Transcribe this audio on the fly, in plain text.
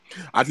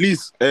At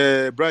least,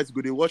 Bright,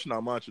 go they watch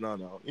now match now.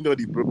 You know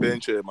the pro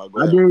bench,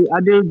 Maguire.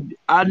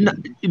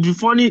 It's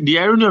funny. The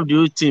irony of the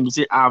whole team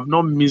say I have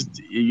not missed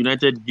a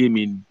United game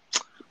in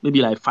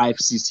maybe like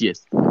 5-6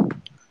 years.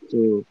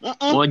 So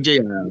one day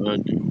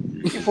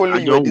If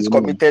only you were this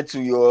committed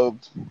to your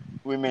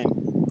women,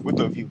 both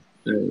of you.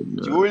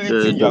 The only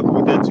thing you are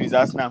committed to is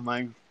Arsenal,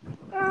 man.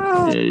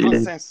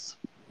 Nonsense.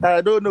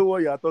 I don't know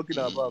what you are talking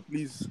about.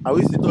 Please, are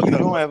we still talking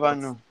about? You don't ever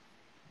know.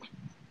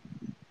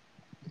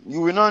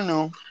 You will not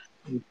know.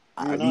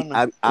 Over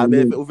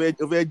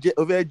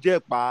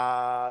Jack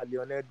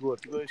Leon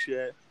Edwards. You don't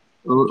share.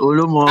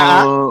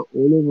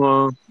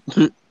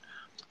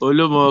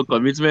 Olomo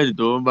commitment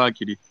tó ń bá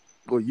kiri.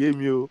 Kò yé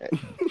mi o.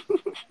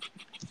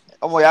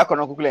 Ọmọ ìyá kan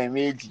náà kúkú lẹ́yìn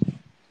méjì.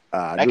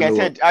 Like I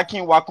said,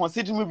 Akin, we're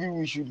considering maybe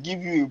we should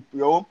give you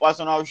your own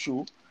personal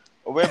show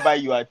whereby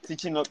you are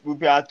teaching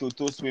people how to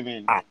toast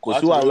women. Kò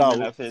sí wàhálà o.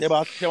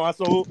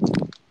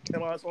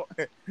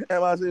 Ẹ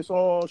máa ṣe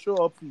show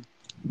up fee.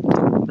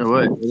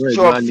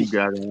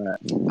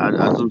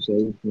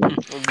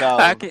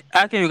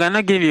 Akin, you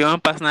cannot give your own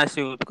personal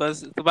show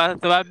because to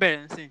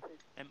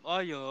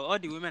all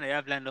the women I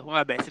have lined up,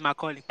 my best, my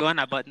colleague, the one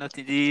about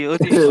nothing. Is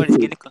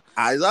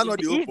that not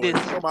the whole point?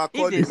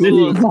 If they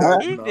sue, that's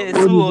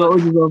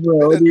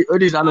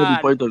not the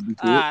point of the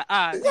show.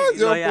 That's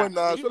your point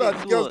now, so that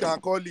the girls can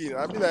call in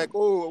and be like,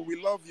 "Oh, we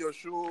love your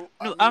show."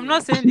 No, I'm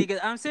not saying the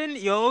girls. I'm saying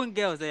your own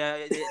girls. They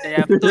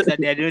have told that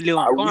they are the only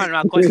one. Come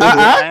on, call in.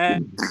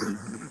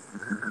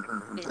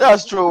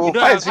 That's true. You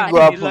don't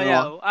have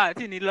lawyer.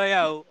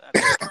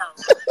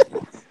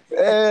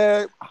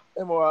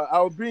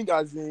 I'll bring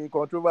as in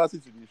controversy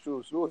to the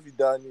show. So if you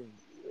done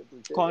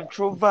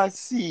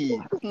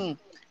controversy. The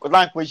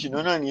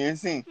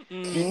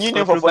new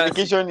name for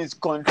fornication is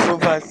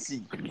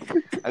controversy.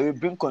 I will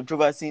bring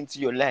controversy into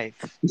your life.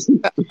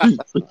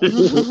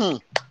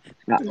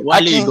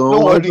 Wale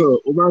o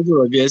máa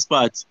sọ̀rọ̀ bí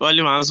expert.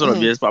 Wale máa sọ̀rọ̀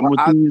bí expert. Mo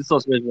ti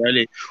suspect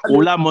Wale. O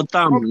la mo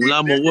tam, o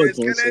la mo word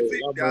kan sọ.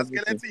 There's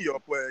skeleton in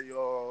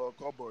your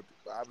cupboard.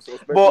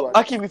 But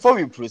Aki, before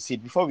we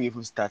proceed, before we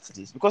even start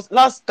this, because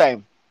last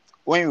time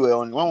when we were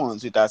on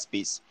Twitter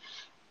space,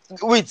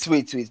 wait.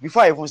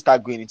 Before I even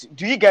start going into,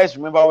 do you guys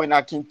remember when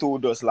Akin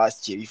told us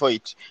last year,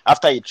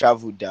 after he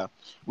traveled there,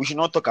 we should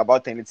not talk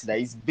about anything that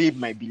his babe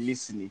might be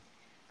listening?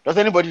 Does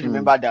anybody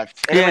remember that?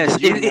 Yes,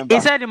 he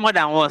said it more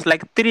than once,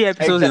 like 3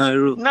 episodes in a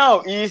row. Now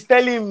he's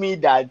telling me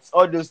that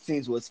all those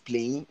things was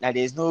playing, that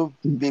there's no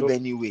babe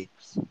anyway,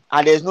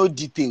 and there's no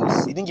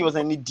details. He didn't give us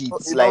any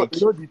details.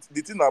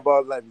 The thing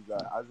about life is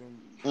that, as in,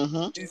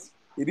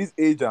 it is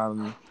age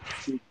and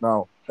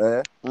now,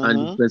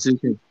 and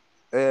percentage.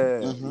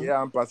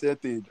 Yeah, and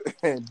percentage.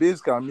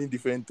 Babes can mean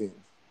different things.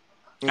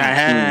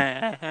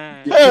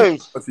 Hey!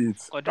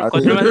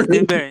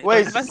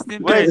 Where's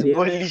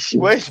Polish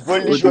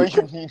when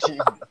you need him?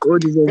 Ó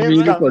ti sọ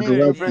fún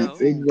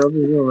yín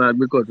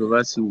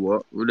controversy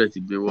wọ́ ó dẹ̀ ti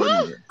gbé wọ́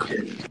nìyẹn.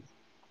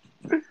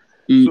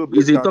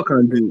 He's a talk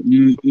and do.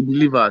 He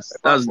delivers.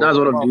 That's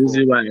one of the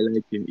reasons why I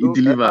like him. He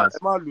delivers.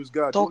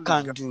 Talk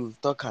and do.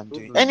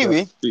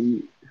 Anyway,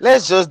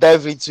 let's just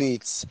dive into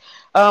it.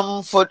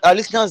 For our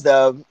listeners that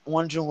are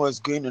wondering what's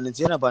going on, it's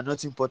the About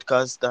Nothing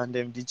podcast, and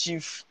the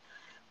chief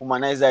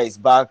Humanizer is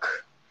back.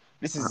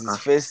 This is his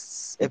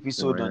first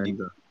episode on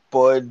the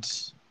pod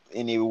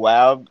in a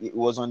while. It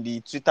was on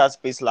the Twitter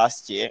space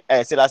last week,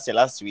 and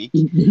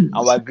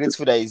we're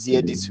grateful that he's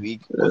here this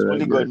week because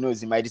only God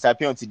knows he might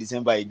disappear until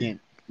December again.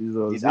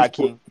 He's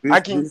Akin.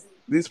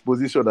 This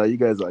position that you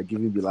guys are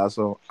giving the last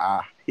one,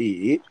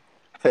 hey.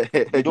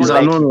 It's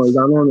a no.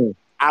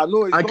 I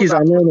know it's Aki's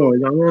a no.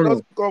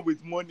 Just come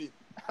with money.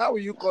 How will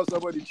you call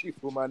somebody chief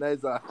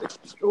humanizer?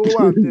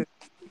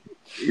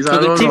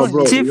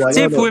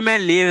 Chief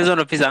women liaison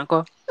of his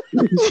uncle.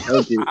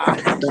 Okay.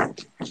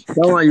 That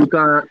one you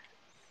can.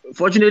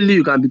 Fortunately,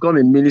 you can become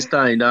a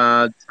minister in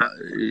that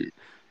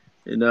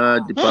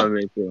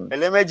department.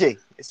 LMJ,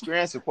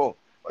 experience report.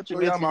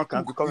 Fortunately, you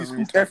can become a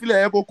minister. I feel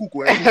like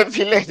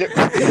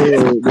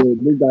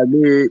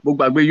mo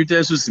gbàgbé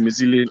utensils mi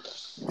sílé.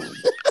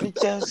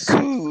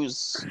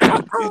 Utensils.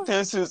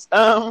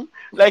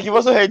 Like you've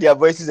also heard their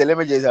voices.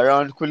 LMJ is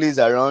around. Kuli is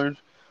around.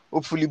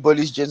 Hopefully,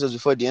 Polish joins us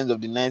before the end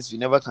of the night. We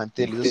never can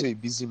tell. He's also a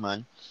busy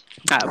man.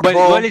 But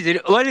what is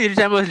the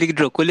Champions League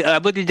draw?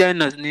 About to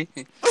join us, what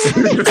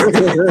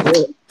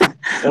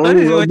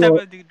is the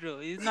Champions League draw?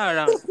 He's not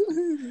around.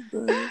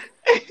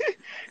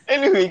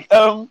 Anyway,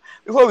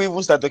 before we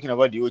even start talking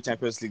about the old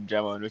Champions League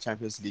drama and the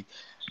Champions League,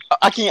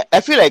 I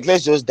feel like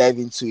let's just dive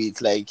into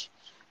it. Like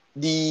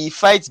the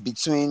fight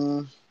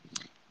between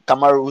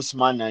Kamaru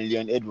Usman and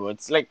Leon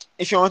Edwards. Like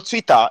if you're on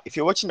Twitter, if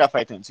you're watching that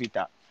fight on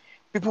Twitter,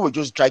 people were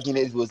just dragging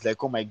Edwards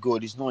like, oh my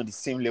God, he's not on the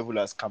same level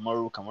as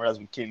Kamaru. Kamaru has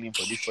been killing him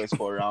for these first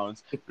 4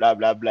 rounds. Blah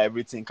blah blah.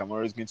 Everything.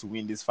 Kamaru is going to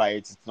win this fight.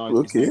 It's not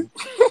okay.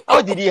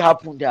 How did it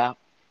happen there?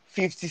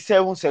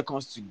 57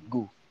 seconds to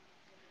go.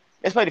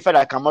 Despite the fact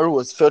that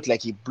Kamaru felt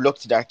like he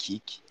blocked that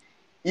kick,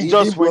 he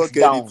just went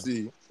down.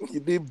 He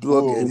didn't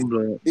block He any. didn't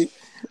block. He didn't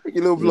He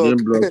didn't block.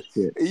 block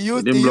shit. He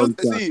didn't He block used,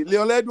 that. see,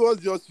 Leon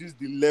Edwards just used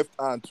the left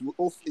hand to,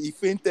 he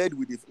fainted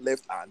with his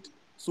left hand.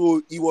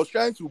 So he was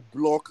trying to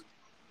block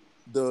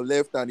the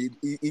left hand.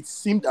 It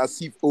seemed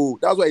as if,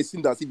 that's why it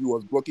seemed as if he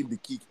was blocking the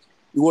kick.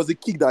 It was the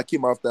kick that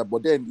came after,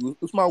 but then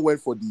Usman went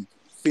for the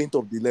feint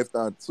of the left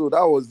hand. So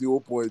that was the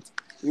whole point.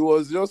 It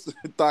was just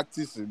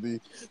tactics in the.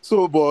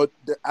 So, but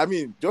I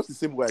mean, just the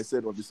same way I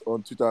said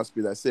on Twitter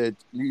space, I said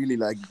really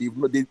like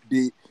people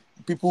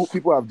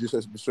have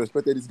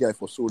disrespected this guy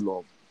for so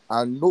long,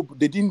 and no,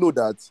 they didn't know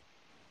that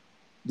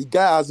the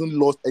guy hasn't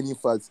lost any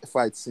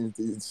fight since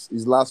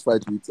his last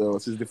fight with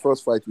since the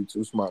first fight with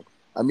Usman.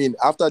 I mean,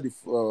 after the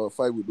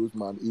fight with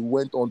Usman, he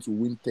went on to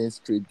win 10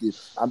 straight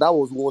games, and that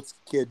was what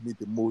scared me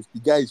the most.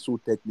 The guy is so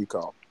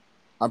technical,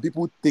 and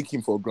people take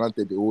him for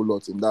granted a whole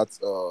lot in that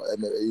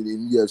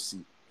in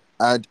UFC.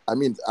 And I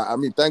mean,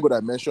 thank God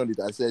I mentioned it.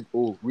 I said,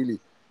 oh, really?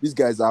 These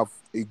guys have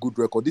a good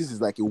record. This is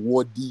like a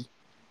worthy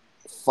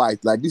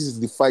fight. Like this is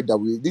the fight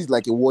this is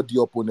like a worthy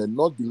opponent,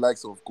 not the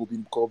likes of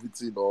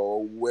Covington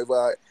or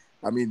whoever.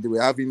 I mean, they were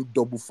having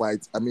double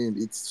fights. I mean,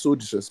 it's so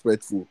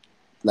disrespectful.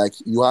 Like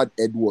you had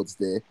Edwards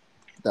there,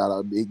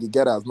 that the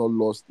guy has not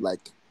lost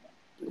like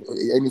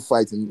any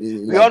fight in we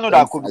like all know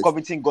that 10 fights.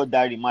 Covington got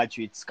that rematch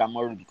with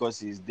Kamaru because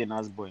he's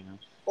Dana's boy. You know?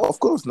 Of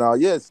course, now,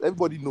 yes,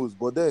 everybody knows,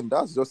 but then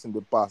that's just in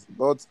the past.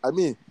 But I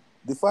mean,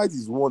 the fight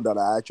is one that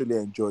I actually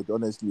enjoyed,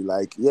 honestly.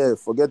 Like, yeah,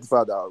 forget the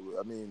fact that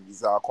I mean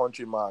he's our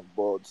countryman,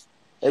 but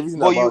everything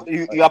But about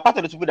you are part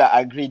of the people that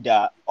agree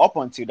that up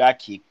until that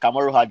kick,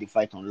 Kamaru had the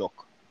fight on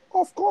lock.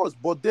 of course,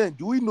 but then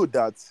do we know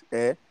that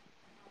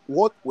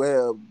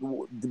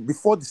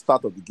before the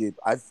start of the game,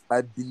 I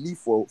believe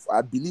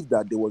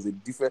that there was a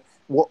different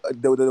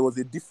there was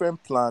a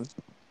different plan.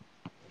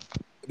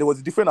 There was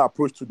a different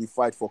approach to the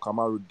fight for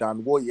Kamaru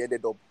than what he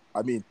ended up.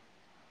 I mean,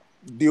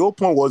 the whole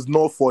point was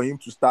not for him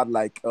to start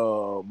like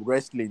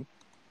wrestling.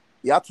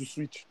 He had to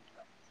switch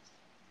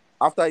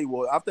after he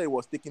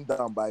was taken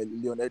down by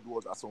Leon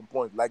Edwards at some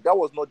point. Like that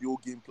was not the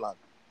whole game plan.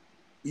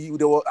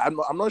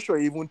 I'm not sure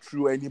he even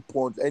threw any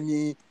punch,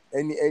 any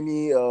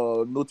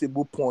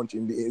notable punch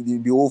in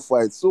the whole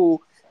fight.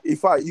 So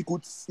you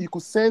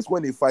could sense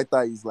when a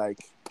fighter is like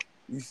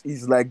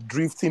he's like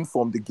drifting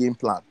from the game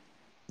plan,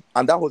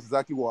 and that was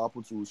exactly what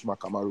happened to Usman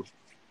Kamaru.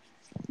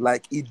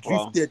 Like he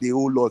drifted a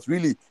whole lot.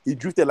 Really, he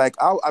drifted like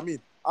how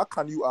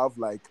can you have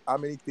like how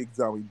many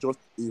takedowns in just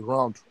a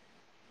round?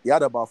 He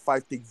had about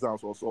 5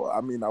 takedowns or so. I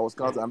mean, I was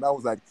counting, and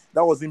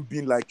that wasn't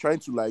being like trying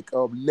to like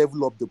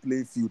level up the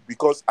playing field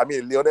because I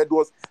mean, Leon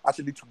Edwards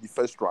actually took the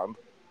first round.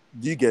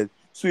 Do you get?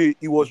 So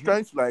he was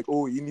trying to like,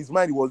 in his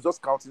mind, he was just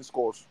counting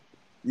scores.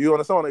 You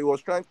understand? He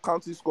was trying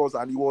counting scores,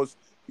 and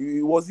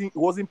he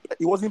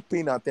wasn't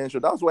paying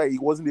attention. That's why he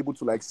wasn't able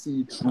to like see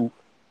it through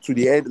to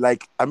the end.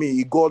 Like I mean,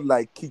 he got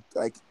like kicked,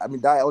 like I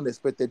mean that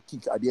unexpected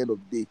kick at the end of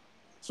the day.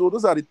 So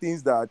those are the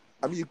things that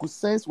I mean you could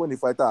sense when the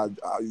fighter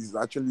is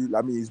actually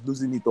he's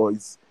losing it or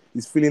he's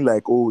feeling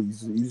like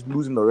he's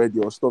losing already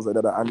or stuff like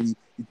that, and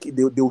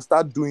they will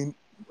start doing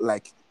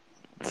like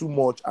too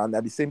much and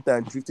at the same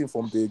time drifting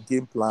from the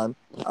game plan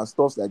and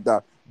stuff like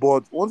that.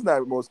 But one thing I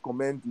must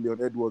commend Leon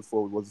Edwards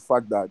for was the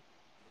fact that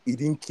he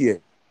didn't care.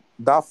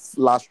 That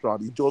last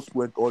round, he just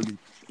went all in.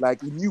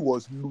 Like he knew he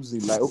was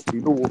losing. Like, okay,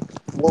 you know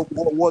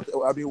what?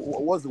 I mean,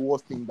 what's the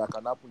worst thing that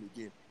can happen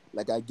again?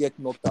 Like I get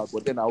knocked out,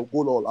 but then I'll go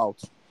all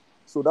out.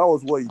 So that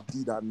was what he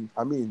did, and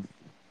I mean,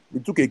 he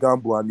took a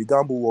gamble, and the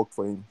gamble worked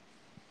for him.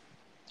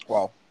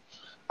 Wow.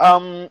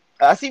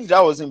 I think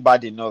that wasn't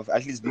bad enough.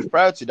 At least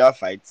prior to that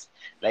fight,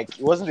 like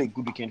it wasn't a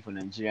good weekend for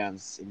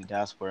Nigerians in the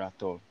diaspora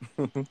at all.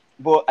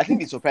 But I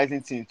think the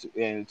surprising thing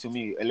to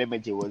me,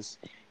 Elemeje, was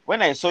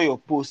when I saw your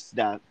post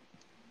that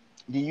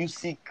the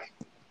Usyk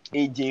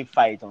AJ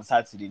fight on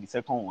Saturday, the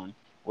second one,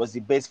 was the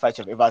best fight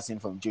I've ever seen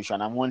from Joshua.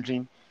 And I'm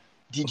wondering,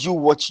 did you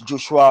watch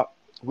Joshua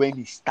when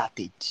he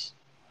started?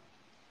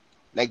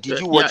 Like, did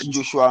you watch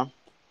Joshua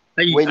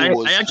when he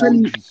was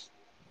hungry?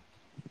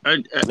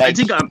 I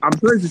think I'm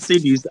sorry to say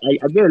this.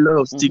 I get a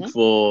lot of stick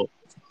for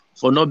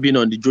not being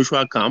on the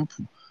Joshua camp,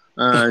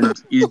 and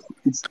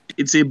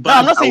it's a bad. No,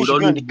 I'm not saying you should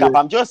be on the camp.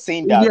 I'm just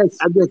saying that. Yes,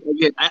 I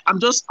get. I'm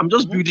just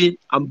building.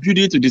 I'm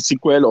building to the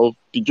sequel of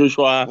the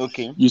Joshua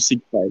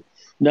Usyk fight.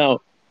 Now,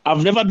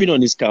 I've never been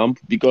on his camp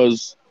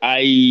because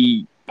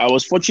I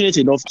was fortunate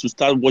enough to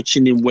start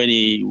watching him when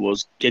he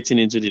was getting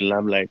into the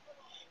limelight,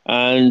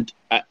 and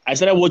I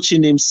started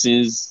watching him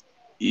since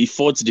he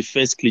fought the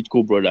first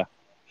Klitschko brother.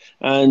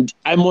 And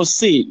I must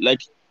say,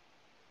 like,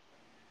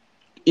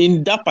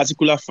 in that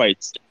particular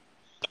fight,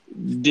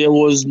 there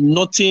was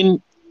nothing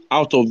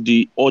out of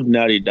the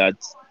ordinary that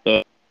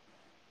and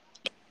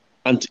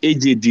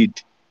AJ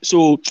did.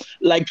 So,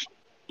 like,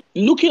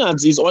 looking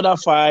at his other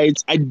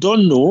fights, I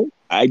don't know.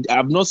 I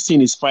have not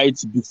seen his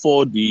fights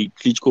before the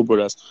Klitschko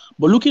brothers.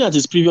 But looking at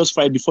his previous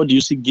fight before the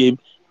Usyk game,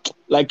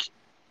 like,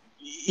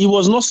 it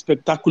was not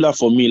spectacular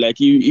for me. Like,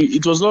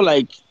 it was not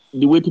like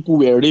the way people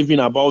were raving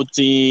about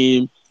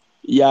him.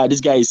 Yeah, this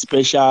guy is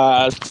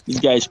special. This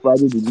guy is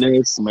probably the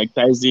next Mike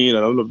Tyson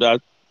and all of that.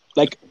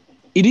 Like,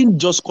 it didn't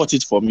just cut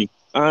it for me.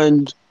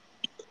 And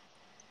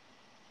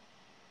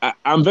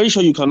I'm very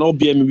sure you cannot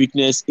bear me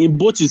weakness. In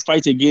both his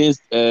fight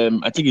against,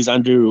 I think it's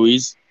Andre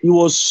Ruiz, he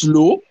was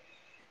slow.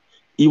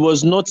 He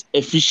was not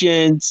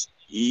efficient.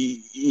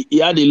 He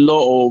had a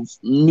lot of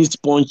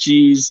missed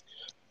punches.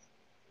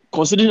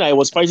 Considering I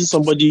was fighting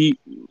somebody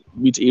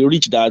with a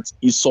reach that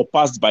is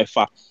surpassed by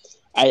far,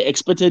 I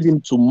expected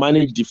him to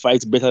manage the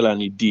fight better than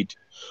he did.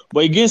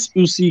 But against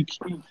Usyk,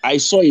 I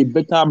saw a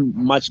better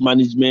match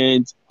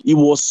management. He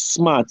was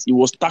smart. He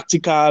was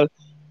tactical,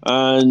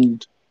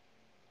 and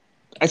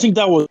I think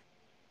that was the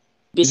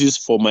basis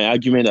for my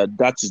argument that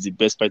that is the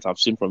best fight I've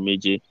seen from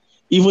AJ.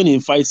 Even in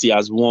fights he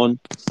has won,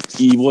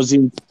 he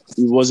wasn't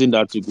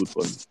that too good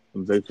for me.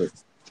 I'm very sorry.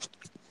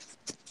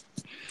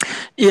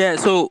 Yeah,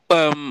 so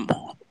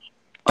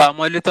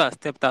Molito has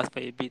stepped out for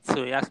a bit,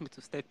 so he asked me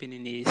to step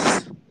in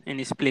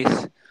his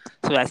place.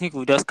 So I think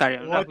we'll just carry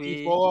on. What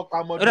if for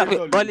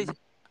moderator? Ball is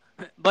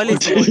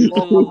Molito.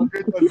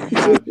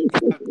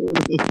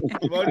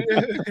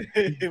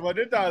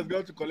 Moderator has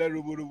got to collect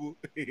Rubu.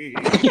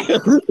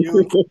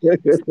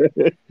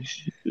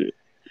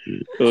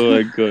 Oh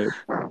my god.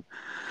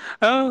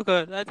 Oh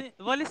god, I think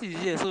Wallace is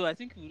here, so I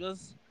think we'll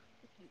just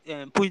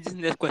put this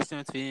next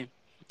question to him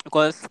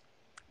because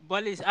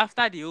Wallace,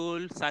 after the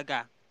whole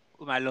saga,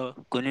 Umalo,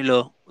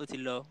 Konilo,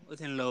 Otilo,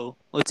 Otinlo,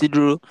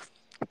 Otidro,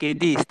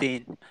 KD is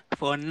staying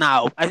for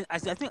now. I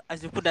think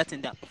as you put that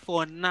in there,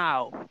 for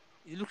now,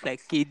 it looks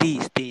like KD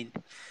is staying.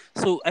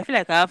 So I feel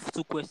like I have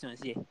two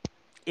questions here.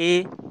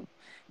 A,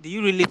 do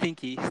you really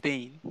think he's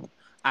staying?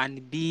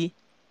 And B,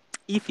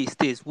 if he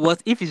stays,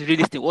 what if he's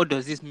really staying? What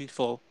does this mean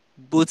for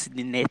both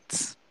the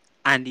Nets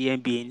and the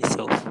NBA in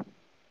itself?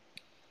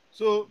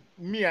 So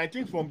me, I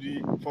think from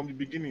the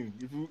beginning,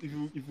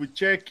 if we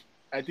check,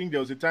 I think there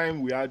was a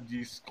time we had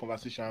this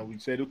conversation. We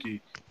said, okay,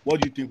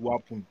 what do you think will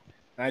happen?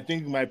 And I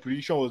think my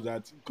prediction was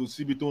that it could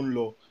see between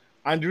law,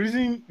 and the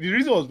reason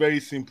was very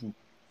simple.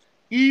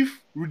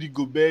 If Rudy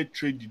Gobert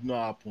trade did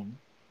not happen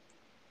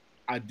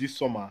at this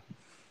summer,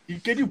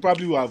 KD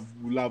probably will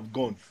have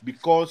gone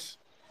because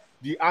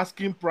the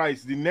asking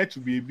price, the net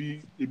will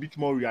be a bit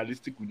more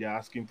realistic with their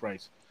asking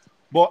price.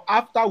 But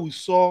after we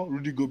saw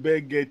Rudy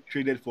Gobert get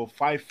traded for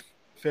 5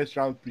 first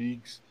round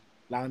picks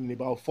and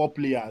about 4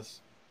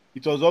 players,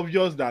 it was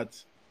obvious that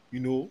you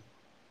know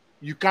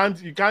you can't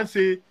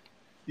say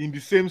in the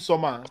same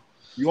summer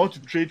you want to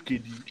trade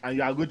KD and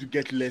you are going to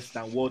get less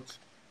than what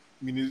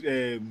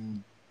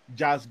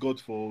Jazz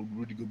got for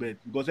Rudy Gobert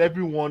because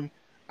everyone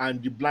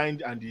and the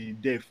blind and the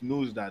deaf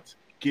knows that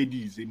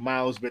KD is a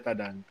miles better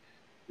than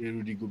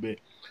Rudy Gobert.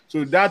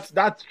 So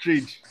that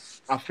trade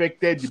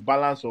affected the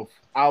balance of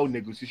how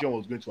negotiation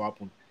was going to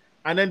happen.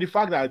 And then the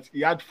fact that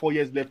he had 4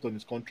 years left on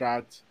his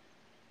contract,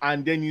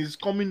 and then he's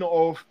coming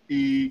off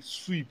a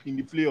sweep in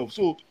the playoffs.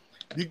 So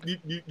the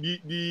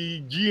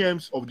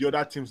GMs of the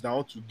other teams that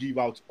want to give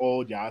out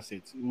all their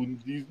assets,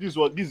 this is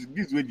where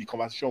the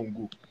conversation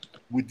will go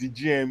with the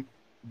GM,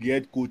 the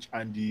head coach,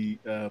 and the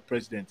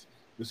president.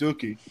 They say,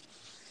 okay.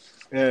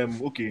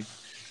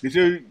 They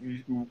say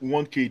we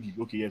want KD.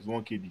 Okay, yes, we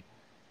want KD.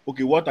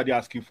 Okay, what are they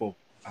asking for?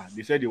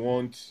 They said they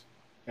want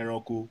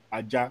Enroko,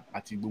 Aja,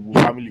 àti gbogbo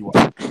family wa.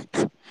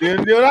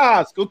 Then they will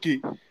ask, okay,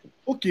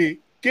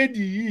 KD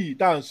yìí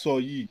tá à ń sọ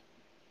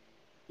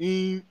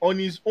yìí on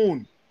his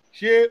own,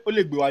 ṣé ó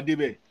lè gbé wa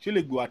débẹ̀? Ṣé ó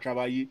lè gbé wa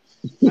travailler?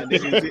 And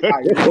then they say,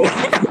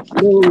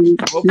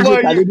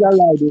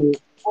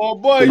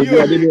 ọ̀bọ yìí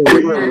ò lè gbé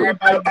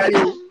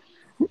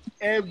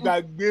ẹ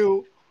gbàgbé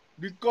o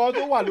because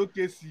ó wà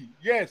lókè sí,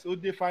 yes, ó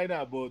dé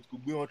final but kò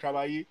gbé wọn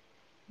travailler.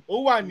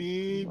 Ó wà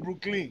ní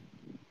Brooklyn,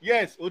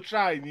 yes, ó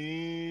try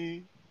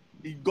ní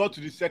he got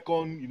to the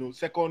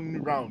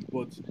second round,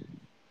 but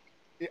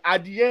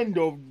at the end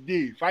of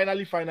the day,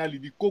 finally,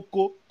 the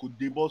Coco could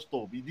the bus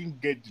stop. He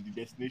didn't get to the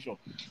destination.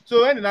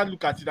 So when they now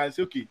look at it and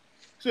say, okay,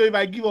 so if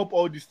I give up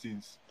all these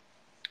things,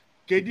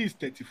 KD is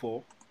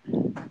 34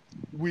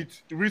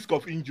 with risk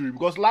of injury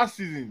because last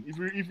season,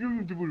 if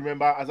you people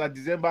remember, as of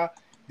December,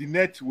 the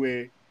Nets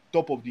were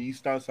top of the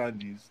Eastern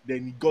Standings.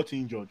 Then he got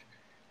injured.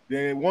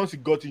 Then once he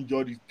got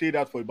injured, he stayed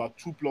out for about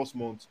 2+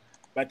 months.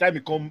 By the time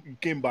he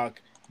came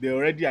back, they're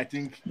already, I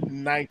think,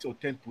 9th or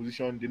 10th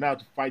position. They now have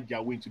to fight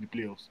their way into the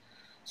playoffs.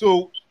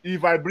 So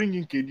if I bring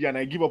in KD and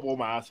I give up all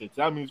my assets,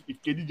 that means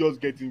if KD just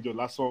gets injured,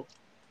 last one,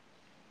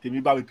 Temi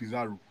Bawe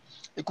Pizarro.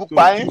 So that's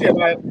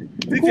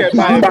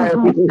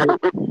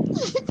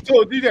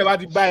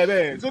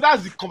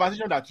the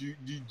conversation that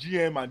the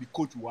GM and the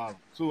coach will have.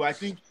 So I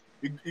think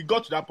it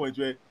got to that point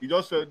where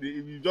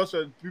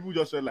people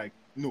just felt like,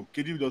 no,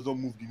 KD does not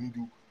move the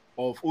needle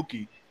of,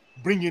 okay,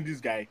 bring in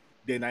this guy,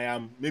 then I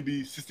am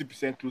maybe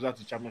 60% closer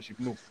to championship.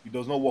 No, it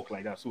does not work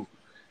like that. So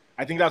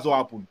I think that's what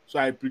happened. So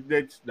I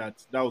predict that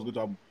was going to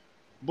happen.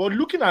 But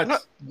looking at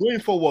going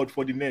forward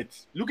for the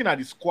Nets, looking at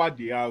the squad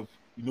they have,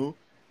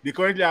 they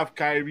currently have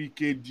Kyrie,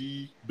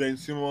 KD, Ben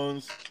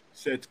Simmons,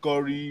 Seth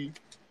Curry.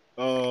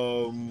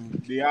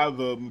 They have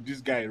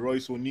this guy,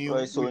 Royce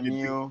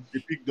O'Neal. They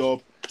picked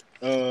up.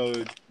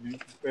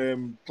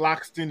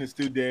 Claxton is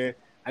still there.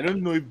 I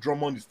don't know if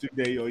Drummond is still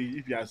there or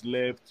if he has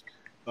left.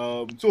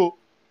 So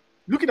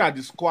looking at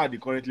the squad they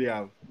currently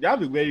have, they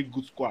have a very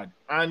good squad.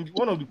 And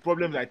one of the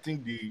problems I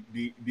think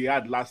they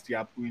had last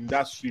year in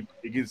that sweep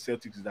against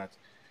Celtics is that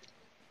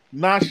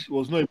Nash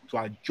was not able to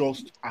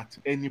adjust at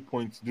any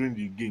point during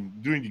the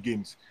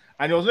games,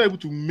 and he was not able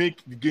to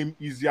make the game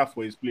easier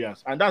for his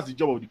players. And that's the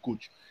job of the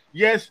coach.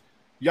 Yes,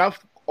 you have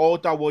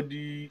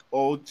worthy,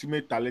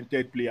 ultimate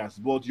talented players,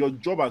 but your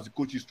job as a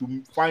coach is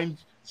to find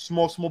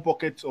small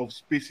pockets of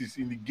spaces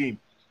in the game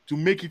to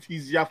make it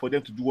easier for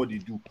them to do what they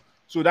do.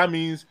 So that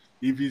means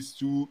if it's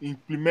to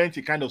implement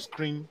a kind of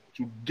screen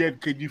to get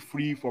KD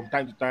free from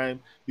time to time,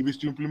 if it's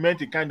to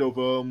implement a kind of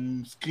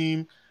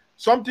scheme,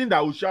 something that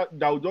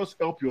will just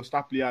help your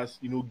star players,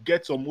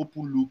 get some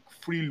open look,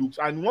 free looks,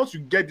 and once you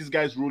get these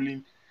guys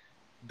rolling,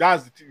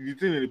 that's the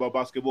thing about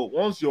basketball.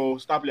 Once your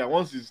star player,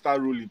 once he start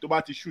rolling,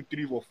 Tobati shoot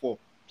 3 or 4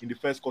 in the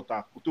first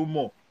quarter, to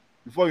more.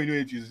 Before you know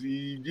it,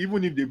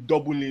 even if they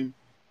double him,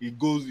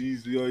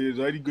 he's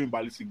already going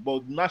ballistic.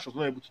 But Nash was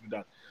not able to do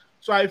that.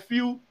 So I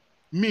feel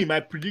my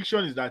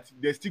prediction is that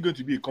there's still going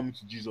to be a coming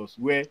to Jesus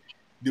where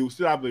they will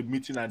still have a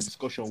meeting and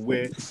discussion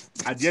where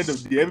at the end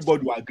of the day,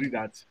 everybody will agree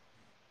that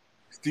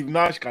Steve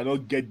Nash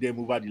cannot get them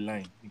over the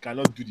line. He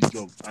cannot do the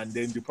job. And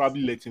then they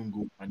probably let him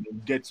go and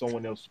then get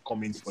someone else to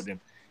come in for them.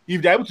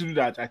 If they're able to do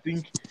that, I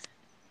think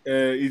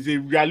is a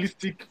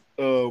realistic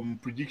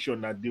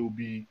prediction that they will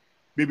be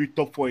maybe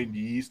top 4 in the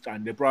East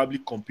and they probably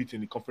compete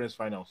in the conference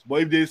finals.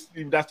 But if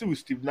they're still with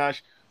Steve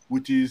Nash,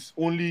 with his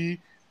only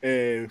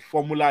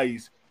formula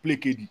is play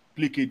KD,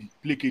 play KD,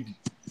 play KD.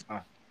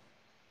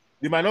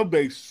 They might not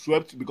be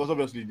swept because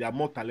obviously they are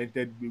more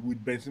talented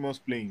with Ben Simmons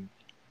playing.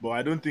 But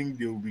I don't think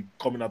they will be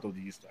coming out of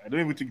the East. I don't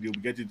even think they'll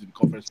be getting to the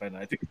conference final.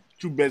 I think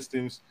two best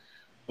teams,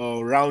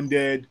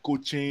 rounded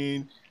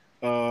coaching,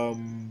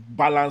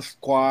 balanced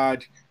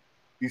squad,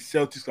 the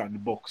Celtics and the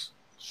Bucks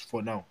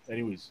for now,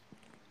 anyways.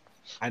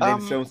 And then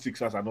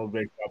 76ers are not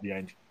very far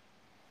behind.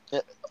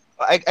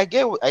 I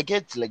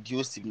get like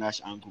your Steve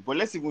Nash angle, but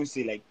let's even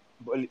say like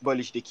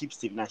Bullish they keep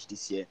Steve Nash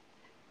this year,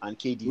 and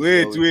KD.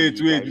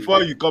 Wait!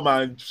 Before you come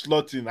and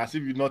slot in as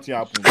if nothing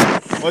happened.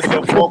 What's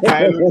your fuck?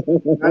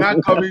 You're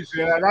not coming.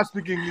 You're not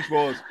speaking English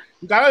for us.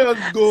 You cannot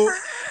just go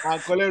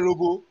and collect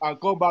Robo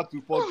and come back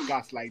to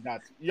podcast like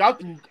that. You have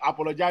to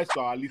apologize to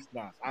our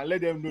listeners and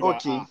let them know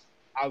that.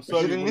 I'm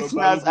sorry, to the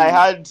listeners. I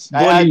had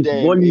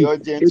a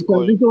urgent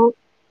call.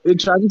 A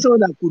transition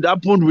that could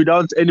happen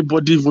without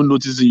anybody even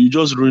noticing. You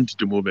just ruined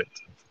the moment.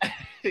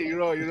 You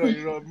know.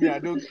 Me, I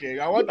don't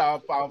care. I want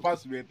our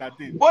fans to be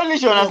entertained.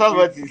 Bullish understands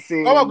what he's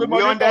saying. You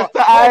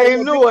understand. I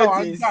know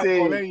what he's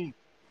saying.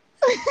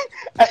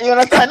 You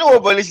understand? I know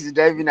what Bullish is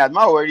driving at.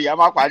 Don't worry. I'm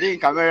up in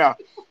camera.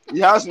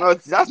 That's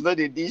not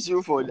the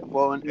issue for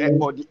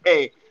the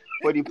air,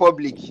 for the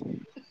public.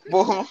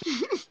 But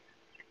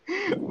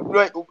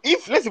right,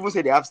 if let's even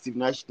say they have Steve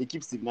Nash, they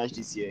keep Steve Nash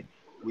this year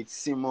with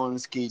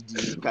Simmons,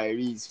 KD,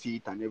 Kyrie's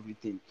feet and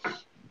everything.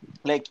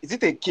 Like, is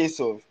it a case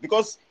of,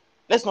 because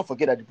let's not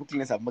forget that the Brooklyn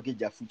Nets have mortgaged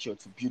their future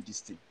to build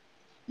this team.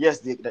 Yes,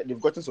 they've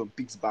gotten some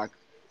picks back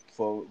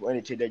for when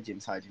they traded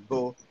James Harden.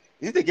 But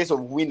is it a case of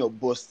win or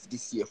bust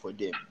this year for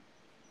them?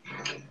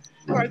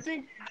 Well, I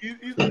think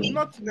it's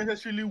not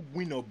necessarily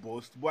win or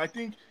bust, but I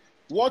think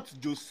what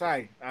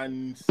Josiah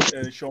and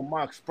Sean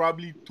Marks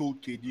probably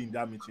told KD in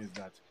that meeting is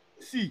that,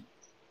 see,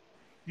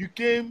 you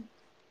came,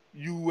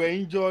 you were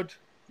injured.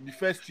 The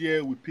first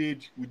year we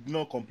paid, we did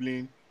not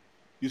complain.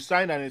 You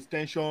signed an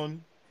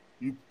extension.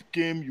 You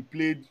came, you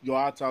played your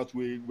heart out.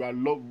 We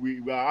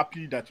are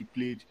happy that you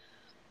played.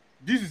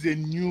 This is a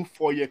new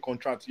 4-year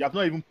contract. You have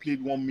not even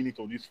played 1 minute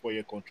of this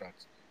 4-year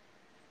contract.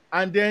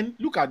 And then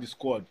look at the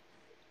squad.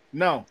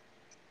 Now,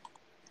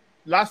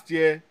 last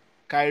year,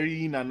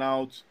 Kyrie in and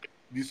out.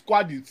 The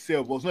squad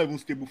itself was not even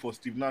stable for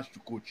Steve Nash to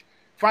coach.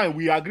 Fine,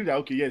 we agree that,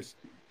 okay, yes,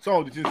 some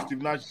of the things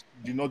Steve Nash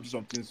did not do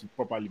some things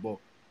properly, but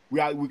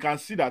we can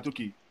see that,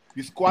 okay,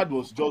 the squad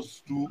was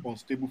just too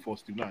unstable for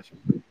Steve Nash.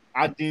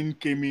 Harden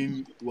came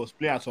in, was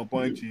playing at some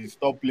point, he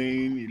stopped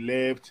playing, he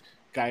left.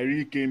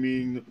 Kyrie came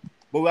in.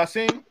 But we are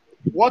saying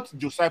what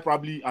Josiah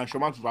probably and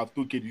Shoman would have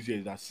told KD this year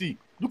is that, see,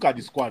 look at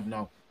the squad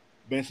now.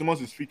 Ben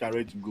Simmons is fit and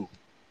ready to go.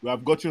 We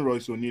have gotten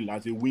Royce O'Neal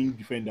as a wing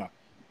defender.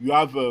 You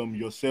have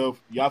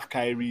yourself, you have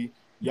Kyrie,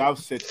 you have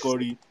Seth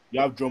Curry, you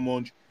have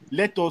Drummond.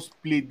 Let us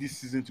play this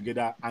season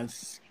together and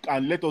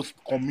let us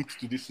commit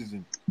to this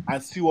season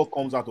and see what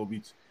comes out of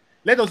it.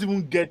 Let us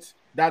even get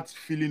that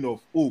feeling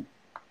of, oh,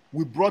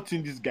 we brought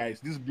in these guys,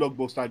 these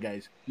blockbuster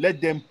guys.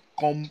 Let them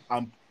come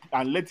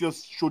and let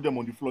us show them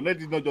on the floor.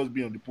 Let it not just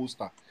be on the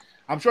poster.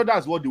 I'm sure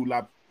that's what they will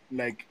have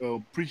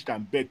preached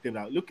and begged them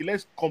that, look,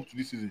 let's come to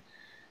this season.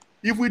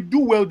 If we do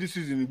well this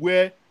season,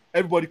 where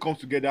everybody comes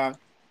together,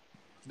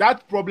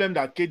 that problem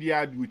that KD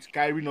had with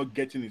Kyrie not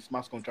getting his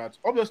max contract,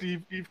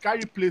 obviously, if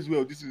Kyrie plays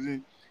well this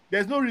season,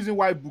 there's no reason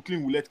why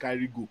Brooklyn will let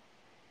Kyrie go.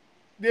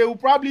 They will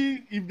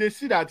probably, if they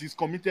see that he's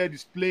committed,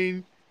 he's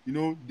playing,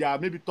 they are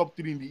maybe top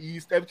 3 in the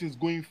East, everything's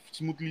going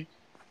smoothly,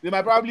 they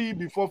might probably,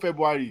 before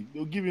February,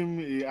 they'll give him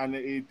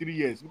a 3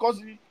 years.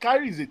 Because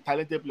Kyrie is a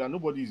talented player.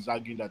 Nobody is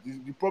arguing that.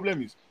 The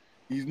problem is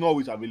he's not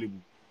always available.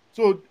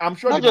 So I'm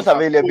sure not they just must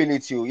have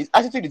availability. His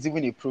attitude is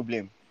even a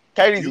problem.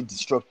 Kyrie is a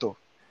destructor.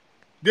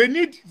 They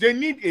need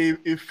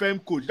a firm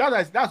coach.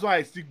 That's why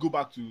I still go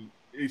back to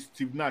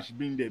Steve Nash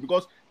being there,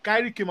 because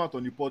Kyrie came out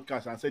on the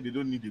podcast and said they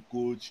don't need a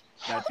coach,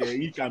 that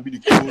he can be the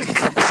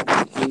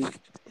coach.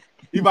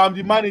 If I'm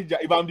the manager,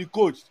 if I'm the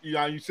coach,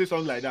 and you say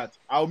something like that,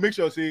 I'll make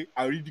sure say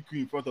I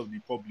ridicule in front of the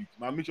public.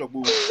 I'll make sure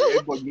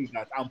everybody knows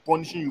that I'm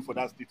punishing you for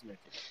that statement.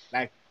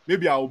 Like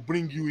maybe I'll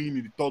bring you in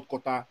the third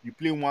quarter, you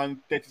play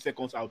 30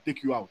 seconds, I'll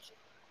take you out.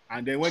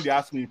 And then when they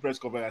ask me in press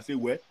conference, I say,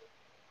 well,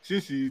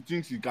 since he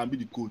thinks he can be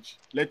the coach,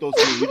 let us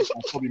know if he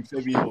can sub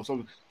himself in or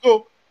something.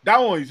 So that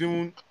one is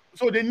even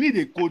so they need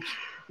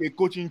a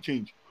coaching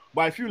change.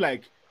 But I feel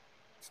like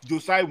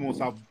Josiah must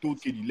have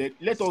told KD,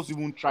 let us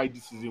even try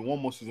this season, one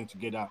more season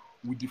together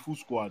with the full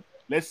squad.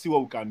 Let's see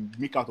what we can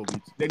make out of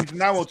it. Then if you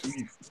now want to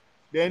leave,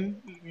 then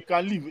you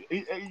can leave.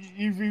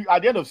 If you,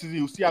 at the end of the season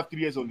you still have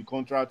 3 years on the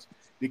contract,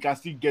 they can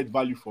still get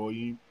value for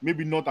him.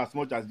 Maybe not as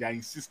much as they are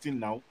insisting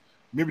now.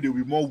 Maybe they'll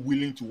be more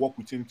willing to work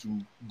with him to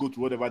go to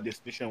whatever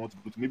destination he wants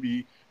to go to.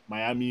 Maybe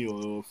Miami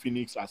or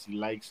Phoenix as he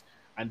likes.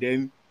 And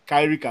then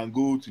Kyrie can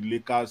go to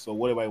Lakers or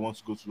whatever he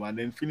wants to go to. And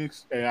then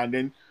and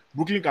then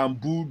Brooklyn can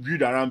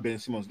build around Ben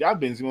Simmons. They have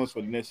Ben Simmons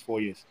for the next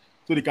 4 years.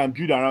 So they can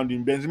build around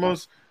him. Ben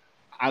Simmons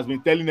has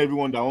been telling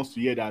everyone that wants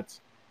to hear that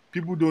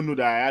people don't know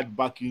that I had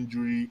back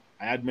injury,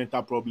 I had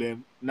mental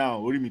problem. Now,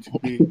 only me to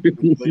play.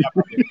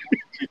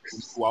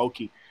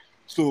 Okay.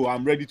 So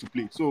I'm ready to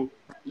play. So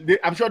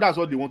I'm sure that's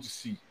what they want to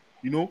see.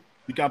 You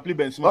can play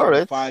Ben Simmons at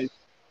the 5,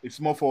 a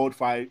small forward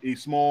 5, a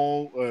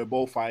small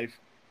ball 5,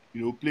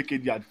 play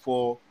KD at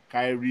 4,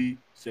 Kyrie,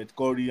 Seth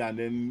Curry, and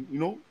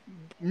then,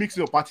 mix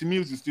it up. Patty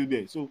Mills is still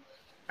there. So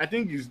I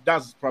think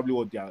that's probably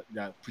what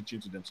they're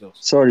preaching to themselves.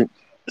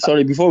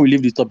 Sorry, before we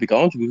leave the topic, I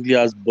want to quickly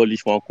ask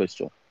Bullish one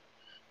question.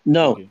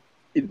 Now, okay.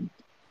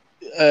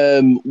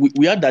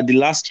 We had that the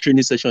last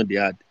training session they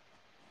had,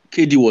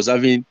 KD was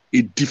having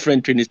a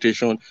different training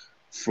session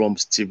from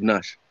Steve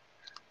Nash.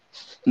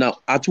 Now,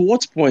 at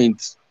what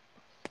point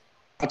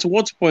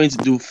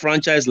do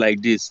franchise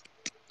like this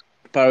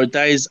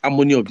prioritize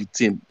harmony of the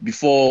team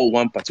before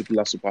one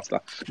particular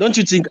superstar? Don't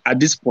you think at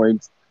this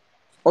point,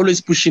 always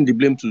pushing the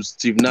blame to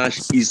Steve Nash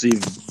is a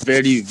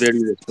very,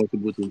 very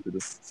responsible thing to do?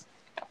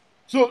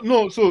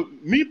 So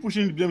me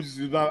pushing the blame to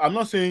Steve Nash, I'm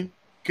not saying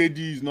KD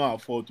is not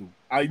at fault.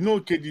 I know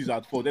KD is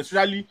at fault,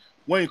 especially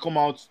when you come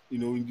out,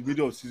 in the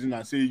middle of the season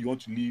and say you want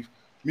to leave.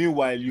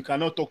 Meanwhile, you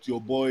cannot talk to your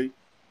boy,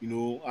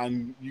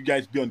 and you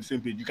guys be on the same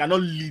page. You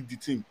cannot lead the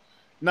team.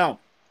 Now,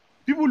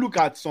 people look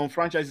at some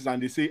franchises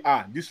and they say,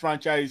 this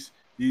franchise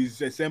is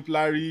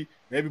exemplary.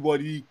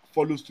 Everybody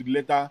follows to the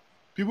letter.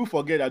 People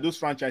forget that those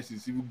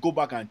franchises, if you go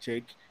back and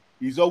check,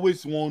 is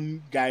always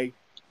one guy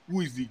who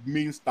is the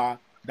main star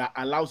that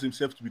allows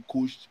himself to be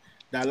coached,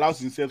 that allows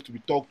himself to be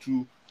talked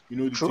to.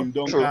 The Tim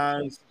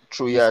Duncans,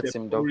 yeah,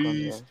 Tim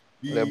Duncan,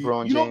 yeah.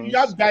 LeBron James. You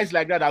have guys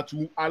like that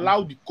will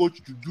allow the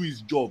coach to do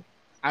his job,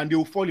 and they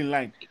will fall in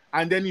line.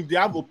 And then if they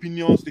have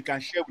opinions, they can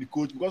share with the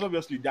coach, because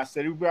obviously they're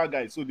cerebral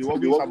guys, so they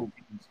always have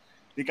opinions.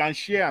 They can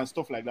share and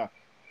stuff like that.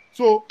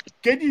 So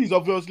KD is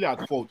obviously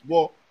at fault,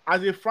 but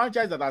as a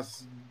franchise that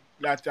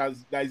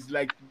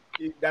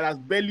has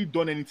barely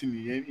done anything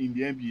in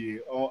the NBA,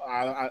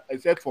 or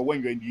except for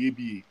when you're in the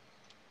ABA,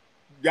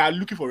 they are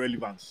looking for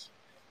relevance.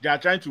 They are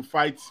trying to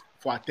fight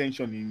for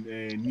attention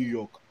in New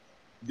York.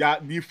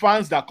 The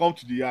fans that come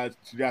to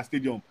their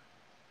stadium,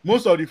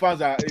 most of the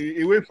fans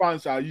away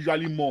fans are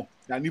usually more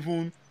than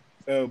even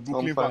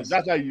Brooklyn fans.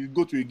 That's why you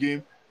go to a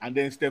game and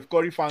then Steph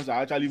Curry fans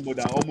are actually more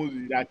than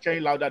they are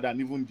cheering louder than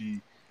even the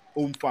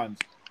home fans.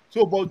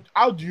 So, but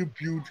how do you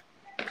build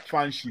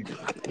fanship?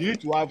 You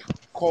need to have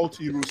cult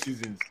hero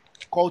seasons.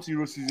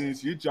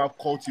 You need to have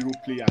cult hero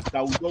players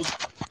that will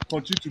just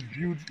continue to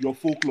build your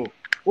folklore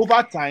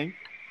over time.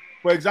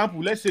 For example,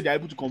 let's say they're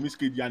able to convince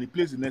KD and he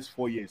plays the next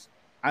 4 years,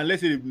 and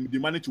let's say they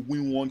manage to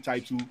win one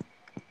title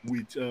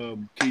with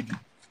KD.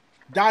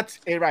 That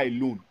era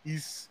alone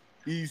is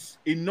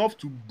enough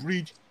to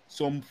breed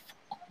some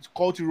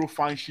cultural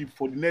fanship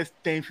for the next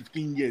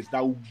 10-15 years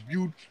that will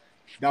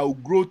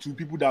grow to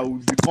people that will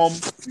become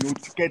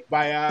ticket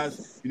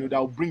buyers, that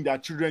will bring their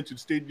children to the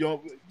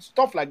stadium,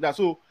 stuff like that.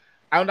 So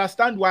I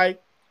understand why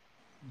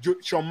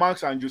Sean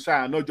Marks and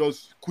Josiah are not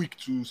just quick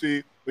to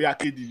say, oh yeah,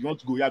 KD, you want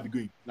to go, yeah, be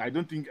going. I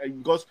don't think,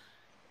 because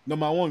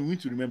number one, we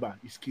need to remember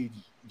is KD.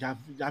 There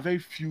are very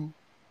few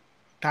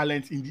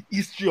talents in the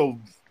history of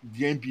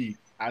the NBA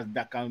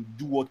that can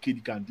do what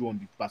KD can do on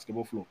the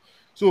basketball floor.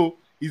 So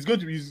it's going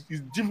to be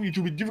it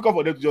will be difficult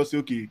for them to just say,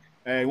 okay,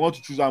 I want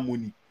to choose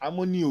Harmony.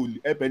 Harmony will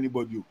help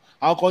anybody.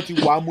 How can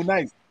you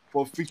harmonize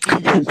for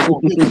 15 years?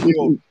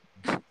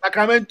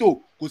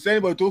 Sacramento, because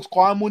anybody to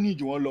score Harmony,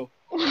 you want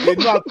they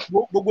know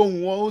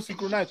how to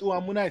synchronize,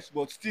 harmonize,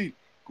 but still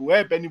could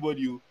help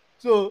anybody.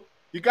 So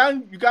you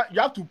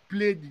have to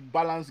play the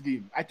balance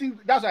game. I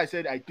think that's why I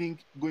said I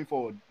think going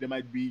forward there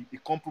might be a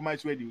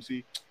compromise where they will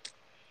say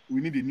we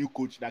need a new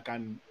coach that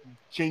can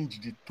change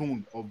the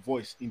tone of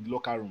voice in the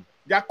locker room.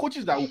 There are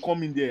coaches that will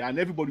come in there and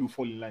everybody will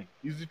fall in line.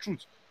 It's the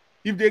truth.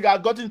 If they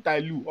had gotten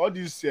Tyloo, all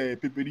this pay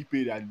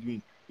they are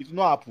doing, it will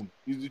not happen.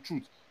 It's the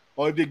truth.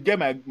 Or if they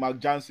get Mark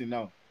Johnson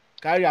now,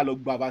 carry a lot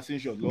of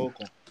ascension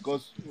local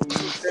because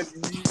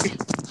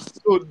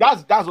so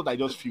that's what I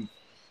just feel.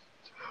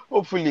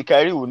 Hopefully,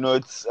 Kyrie will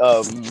not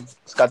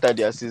scatter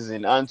their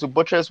season. And to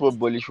buttress what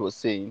Bolish was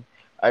saying,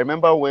 I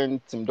remember when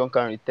Tim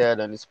Duncan retired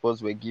and the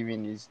Spurs were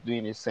doing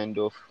a send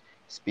off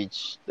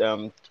speech.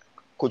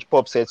 Coach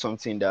Pop said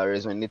something that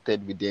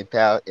resonated with the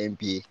entire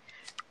NBA.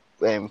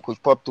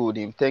 Coach Pop told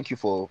him, "Thank you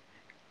for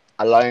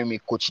allowing me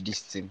coach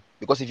this team.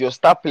 Because if your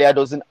star player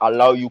doesn't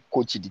allow you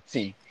coach the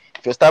team,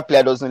 if your star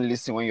player doesn't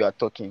listen when you are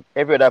talking,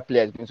 every other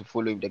player is going to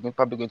follow you.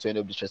 Probably going to end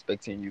up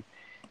disrespecting you.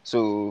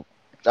 So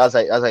that's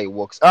how it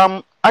works.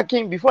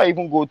 Akin, before I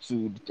even go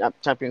to the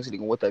Champions League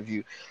and what have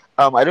you,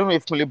 I don't know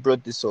if Kule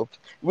brought this up.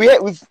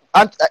 We've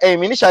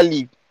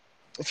initially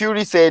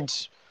Fury said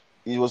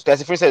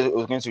Fury said he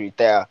was going to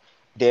retire.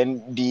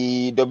 Then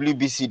the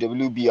WBC,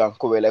 WB, and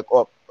Co were like,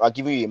 "Oh, I'll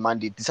give you a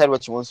mandate. Decide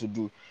what you want to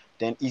do."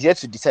 Then he's yet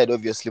to decide,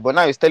 obviously. But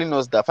now he's telling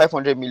us that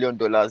 $500 million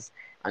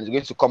and he's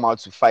going to come out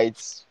to fight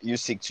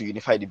Usyk to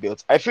unify the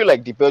belt. I feel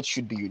like the belt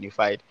should be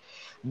unified,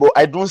 but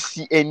I don't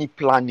see any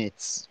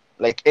planet,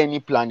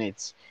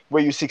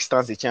 where Usyk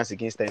stands a chance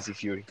against Tyson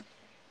Fury.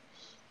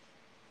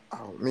 I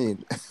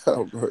mean,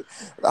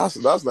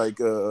 that's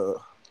like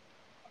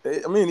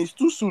I mean, it's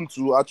too soon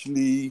to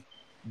actually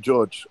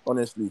judge,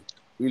 honestly,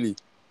 really.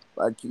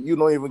 Like, you're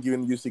not even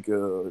giving Usyk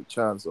a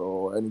chance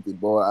or anything,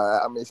 but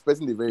I'm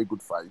expecting a very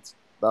good fight.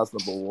 That's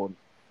number one.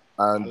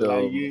 And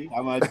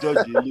I'm a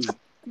judge.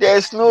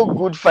 There's no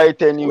good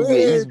fight anywhere.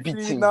 He's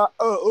beating. Now,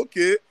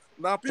 okay.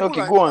 Now people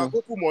Okay, like go on.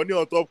 go put money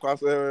on top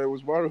because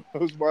Usman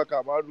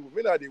Kamaru.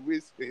 Me not the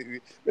waste.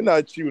 Me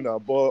not chill now.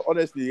 But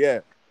honestly, yeah,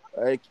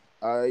 like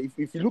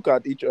if you look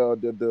at each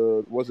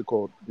the what's it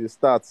called, the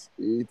stats,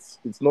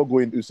 it's not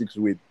going Usyk's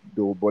way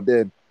though. But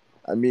then,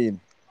 I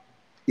mean,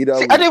 either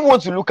See, way, I don't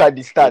want to look at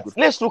the stats.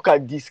 Let's look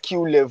at the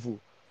skill level.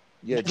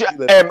 yeah,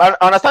 I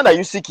understand that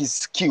Usyk is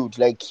skilled.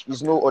 Like,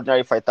 he's no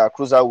ordinary fighter.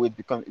 Cruiserweight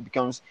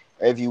becomes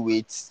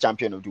heavyweight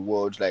champion of the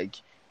world. Like,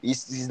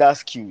 he's that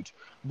skilled.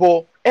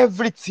 But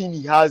everything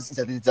he has is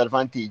at a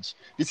disadvantage.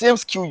 The same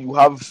skill you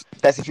have,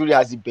 Tyson Fury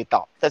has it better.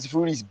 Tyson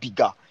Fury is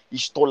bigger.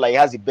 He's taller. He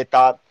has a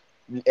better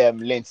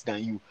length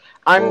than you.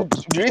 And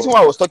the reason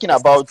why I was talking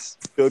about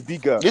you're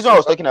bigger. The reason why I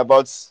was talking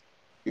about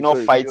not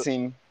sorry,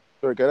 fighting.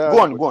 Sorry, can I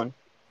go on.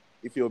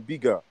 If you're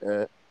bigger,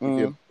 if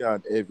you're bigger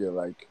and heavier,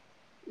 like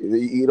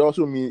it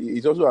also means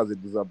it also has a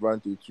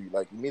disadvantage to you.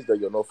 Like, it means that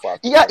you're not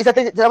fast. Yeah, it's a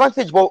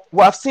disadvantage, but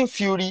we have seen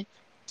Fury.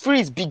 Fury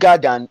is bigger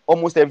than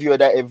almost every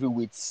other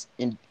heavyweight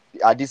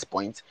at this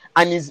point,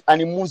 and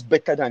he moves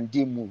better than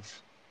they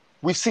move.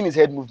 We've seen his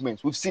head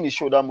movements, we've seen his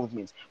shoulder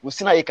movements, we've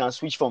seen how he can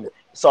switch from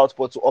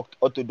southpaw to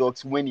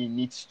orthodox when he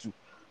needs to,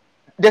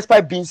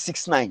 despite being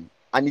 6'9",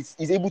 and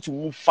he's able to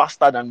move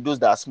faster than those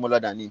that are smaller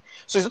than him.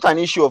 So it's not an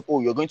issue of,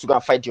 you're going to go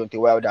and fight Deontay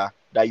Wilder,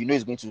 that you know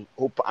is going to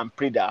hope and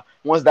pray that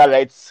once that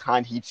right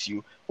hand hits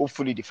you,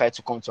 hopefully the fight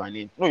will come to an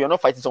end. No, you're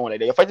not fighting someone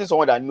like that. You're fighting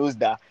someone that knows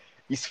that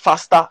is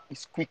faster,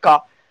 is quicker,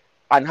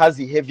 and has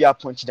a heavier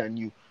punch than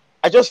you.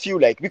 I just feel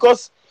like,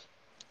 because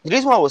the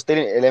reason why I was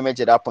telling Element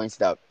at that point is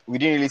that we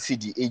didn't really see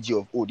the age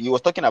of old. He was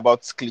talking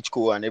about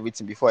Klitschko and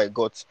everything before I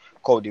got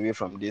called away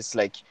from this.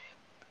 Like,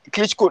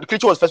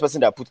 Klitschko was the first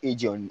person that put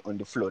AJ on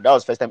the floor. That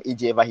was the first time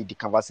AJ ever hit the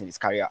canvas in his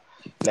career.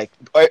 Like,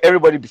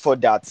 everybody before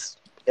that,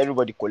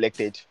 everybody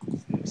collected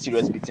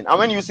serious beating. And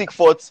when Usyk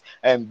fought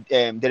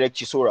Derek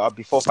Chisora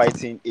before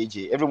fighting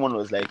AJ, everyone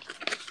was like,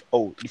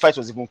 oh, the fight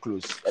was even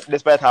close.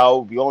 Despite how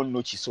we all know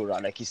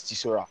Chisora, like, he's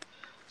Chisora.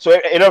 So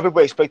a lot of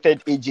people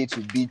expected AJ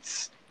to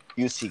beat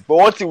Usyk. But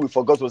one thing we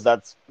forgot was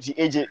that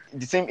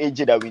the same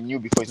AJ that we knew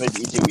before, is not the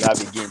AJ we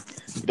have again.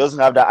 He doesn't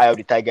have that eye of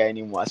the tiger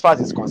anymore. As far as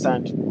he's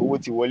concerned, and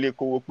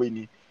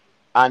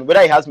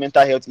whether he has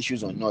mental health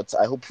issues or not,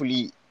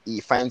 hopefully he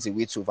finds a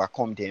way to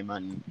overcome them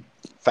and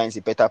finds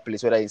a better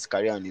place, whether in his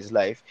career and his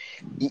life.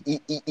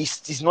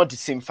 He's not the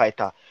same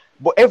fighter.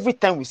 But every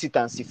time we sit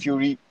and see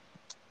Fury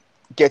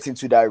get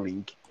into that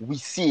ring, we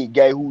see a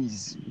guy who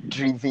is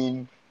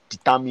driven,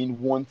 determined,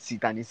 wants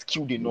it, and is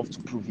skilled enough to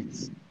prove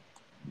it.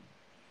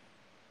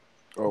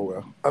 Oh,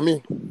 well. I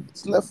mean,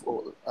 it's left.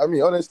 I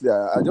mean, honestly,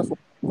 I just want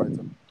to fight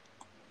him.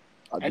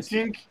 I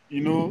think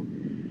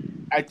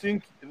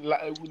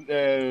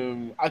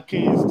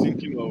Akin is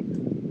thinking of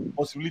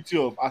possibility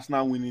of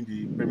Arsenal winning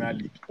the Premier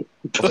League.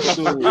 So if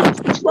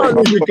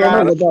you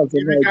can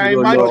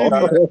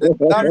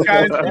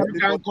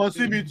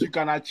conceive it, you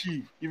can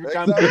achieve. If you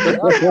can believe it,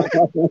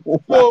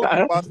 so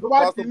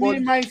what's the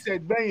main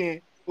mindset?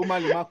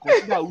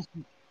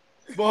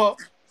 But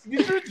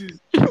the truth is,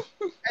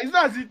 it's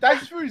not as if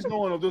Tyson Fury is not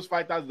one of those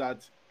fighters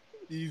that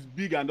is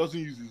big and doesn't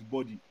use his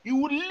body. He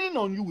would lean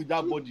on you with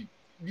that body,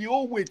 the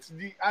whole weight,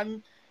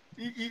 and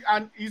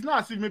it's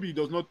not as if maybe he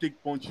does not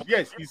take punches.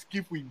 Yes, he's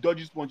skillful, he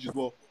dodges punches,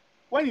 but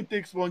when he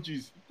takes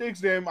punches, he takes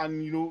them,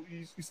 and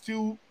he's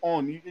still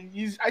on.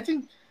 I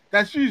think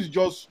Tyson Fury is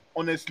just,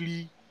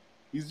 honestly,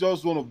 he's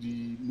just one of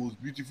the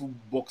most beautiful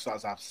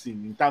boxers I've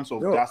seen in terms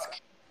of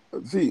that.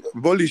 See,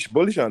 Bullish,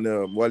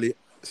 and Wale.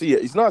 See,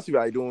 it's not as if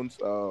I don't.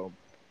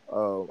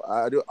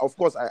 I do, of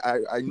course,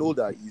 I know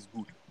that he's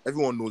good.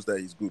 Everyone knows that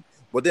he's good.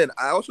 But then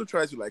I also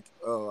try to like,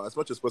 as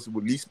much as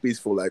possible, leave space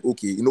for like,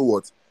 okay, you know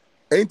what?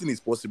 Anything is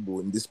possible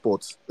in this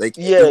sport. Like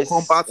in Yes,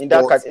 combat in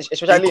that sport,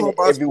 especially in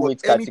sport,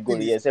 heavyweight anything category,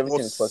 is yes,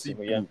 everything is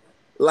possible. Yeah. possible.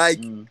 Like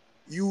Mm.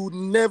 you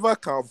never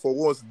can for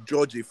once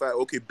judge a fight,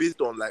 okay,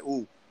 based on like,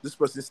 oh, this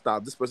person's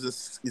star, this person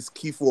is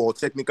skillful or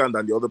technical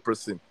than the other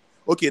person.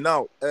 Okay,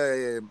 now,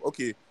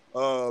 okay,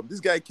 this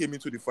guy came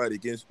into the fight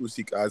against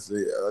Usyk as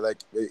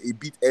a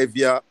bit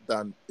heavier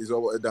than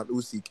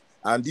Usyk,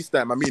 and this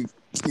time, I mean,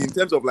 in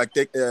terms of like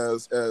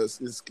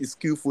his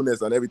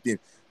skillfulness and everything,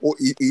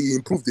 he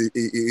improved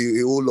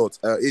a whole lot.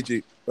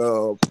 AJ,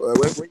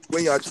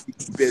 when you actually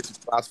compare to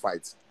past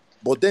fights,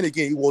 but then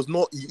again, it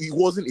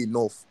wasn't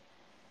enough.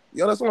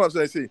 You understand what I'm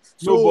trying to say?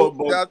 No, So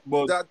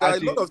but there are a lot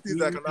actually, of things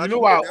that can you know actually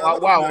why there are a lot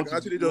of why I things that want can to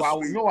actually just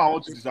sway. you know why I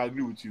want to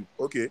disagree with you.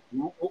 Okay.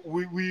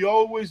 We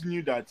always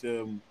knew that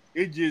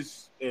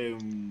AJ's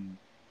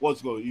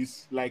what's called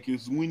is like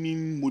his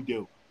winning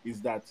model is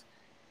that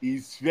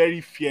he's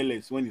very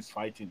fearless when he's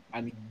fighting,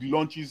 and he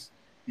launches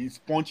his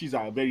punches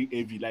are very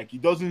heavy. He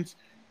doesn't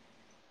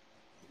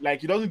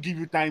give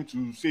you time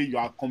to say you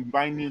are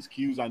combining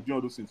skills and doing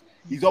all those things.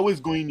 He's always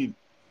going in.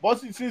 But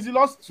since he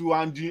lost to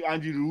Andy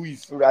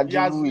Ruiz, he Randy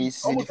has Ruiz it's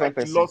is a almost like different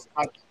he person. lost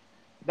at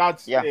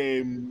that Yeah.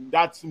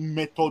 that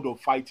method of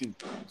fighting.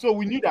 So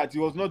we knew that he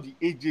was not the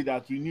AJ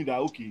that we knew that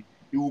okay,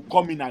 he will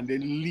come in and then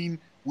lean.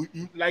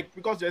 Like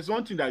because there's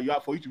one thing that you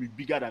have for you to be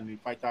bigger than the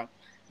fighter.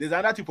 There's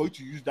another thing for you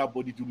to use that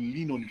body to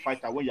lean on the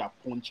fighter when you are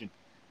punching.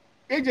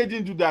 AJ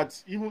didn't do that.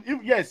 Even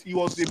if yes, he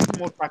was a bit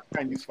more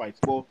practical in this fight,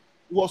 but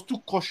he was too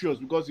cautious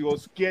because he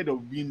was scared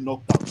of being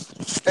knocked out. You could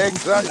see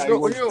Exactly. that he No,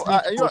 was being too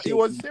it cautious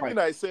was in the the same fight. thing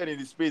I said in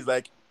the space.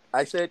 Like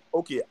I said,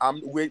 okay,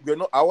 we're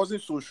not. I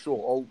wasn't so sure,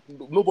 or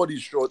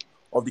nobody's sure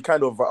of the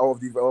kind of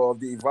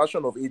the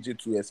version of AJ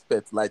to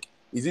expect. Like,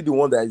 is it the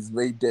one that is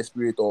very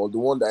desperate, or the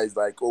one that is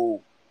like,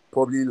 oh,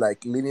 probably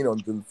like leaning on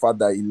the fact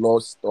that he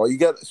lost, or you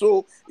get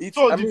so it's.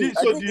 So I mean,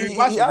 I think the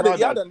reverse is now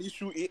he had that an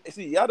issue.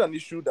 He had an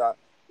issue that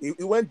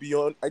it went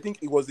beyond. I think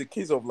it was a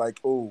case of like,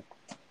 oh,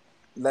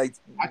 like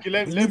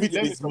actually believe it in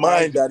let me his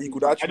summarize mind the that he thing.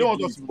 could I actually don't want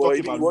do us it, to be but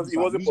talking about it loser.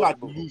 wasn't Loser had to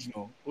possible. lose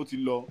now.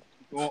 Otilo.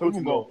 So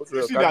Even go.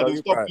 You see that they'll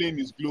stop cry. playing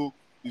his glow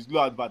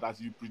advert as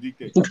you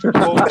predicted.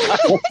 But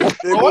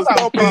They go what I'm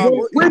stop saying am.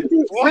 is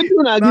Wetin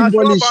una Now give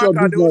sure Bolly shop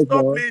banker, this they will night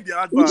stop now? playing the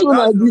advert. Wetin una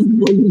That's give just it.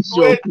 Bolly shop?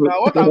 wait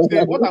now what I'm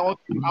saying,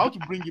 I want to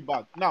bring it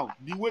back. Now,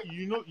 the way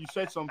you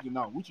said something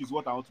now, which is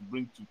what I want to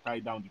bring to tie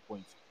down the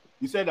points.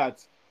 You said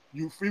that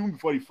you even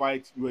before the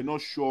fight, you were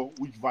not sure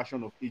which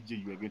version of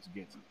AJ you were going to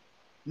get.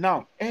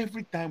 Now,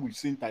 every time we've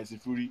seen Tyson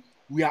Fury,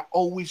 we are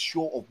always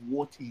sure of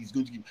what he's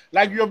going to give.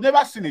 Like you have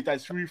never seen a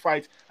Tyson Fury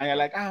fight, and you're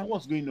like,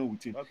 what's going on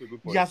with him? That's a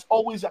good He point. has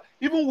always,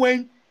 even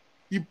when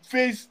he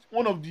faced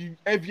one of the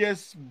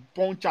heaviest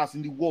punchers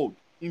in the world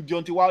in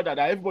Deontay Wilder,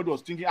 that everybody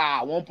was thinking,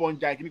 one punch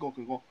guy, can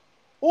you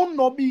ó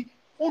nà bí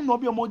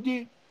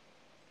ọmọdé,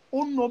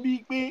 ó nà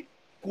bí pé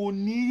kò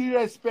ní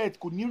respect,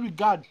 kò ní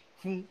regard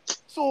fún.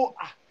 So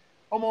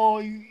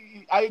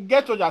I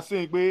get what you're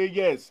saying, but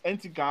yes,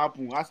 anything can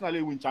happen.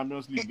 Arsenal win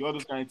Champions League, all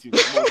those kind of things.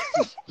 But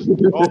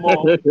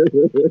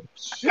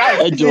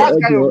guys,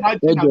 what kind of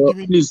margin I'm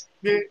giving you?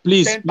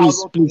 Please,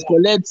 10,000 to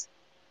 1.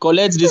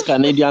 collect this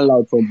Canadian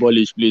loud from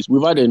Bollish, please.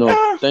 We've had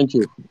enough. Thank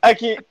you. I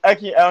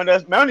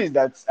understand. My own is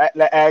that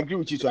I agree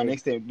with you to an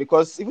extent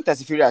because even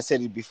Tasifiri has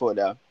said it before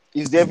that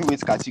it's the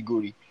heavyweight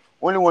category.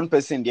 Only one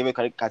person in the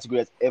heavyweight category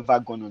has ever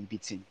gone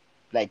unbeaten.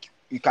 Like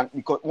you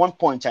one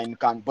punch and you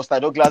can. Buster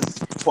Douglas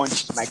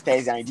punched Mike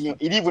Tyson and he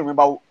didn't even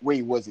remember where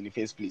he was in the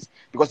first place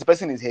because the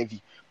person is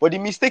heavy. But the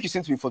mistake you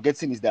seem to be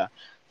forgetting is that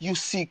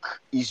Usyk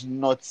is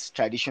not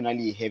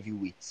traditionally a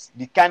heavyweight.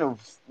 The kind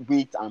of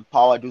weight and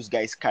power those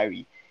guys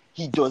carry,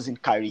 he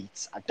doesn't carry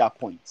it at that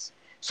point.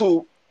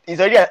 So he's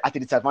already at a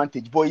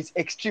disadvantage, but he's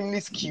extremely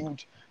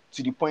skilled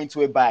to the point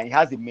whereby he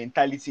has a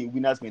mentality, a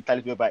winner's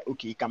mentality, whereby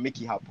okay, he can make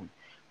it happen.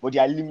 But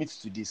there are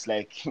limits to this.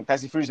 Like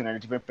Tyson Fury is on a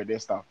different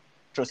pedestal.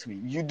 Trust me.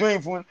 You don't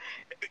even.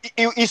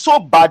 It's so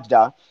bad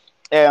that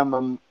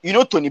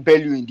Tony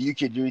Bellew in the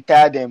UK, the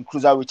retired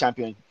cruiserweight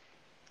champion.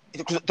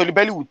 Tony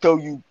Bellew will tell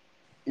you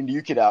in the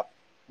UK that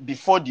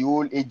before the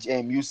whole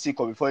Usyk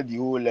or before the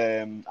whole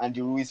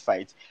Andy Ruiz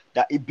fight,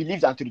 that he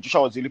believes Anthony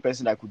Joshua was the only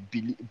person that could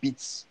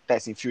beat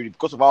Tyson Fury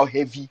because of how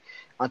heavy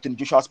Anthony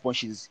Joshua's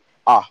punches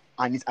are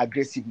and his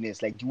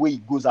aggressiveness, like the way he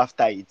goes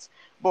after it.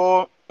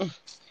 But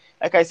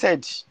like I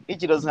said,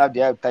 AJ doesn't have the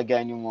hype that guy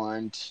anymore,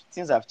 and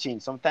things have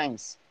changed.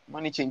 Sometimes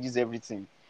money changes everything.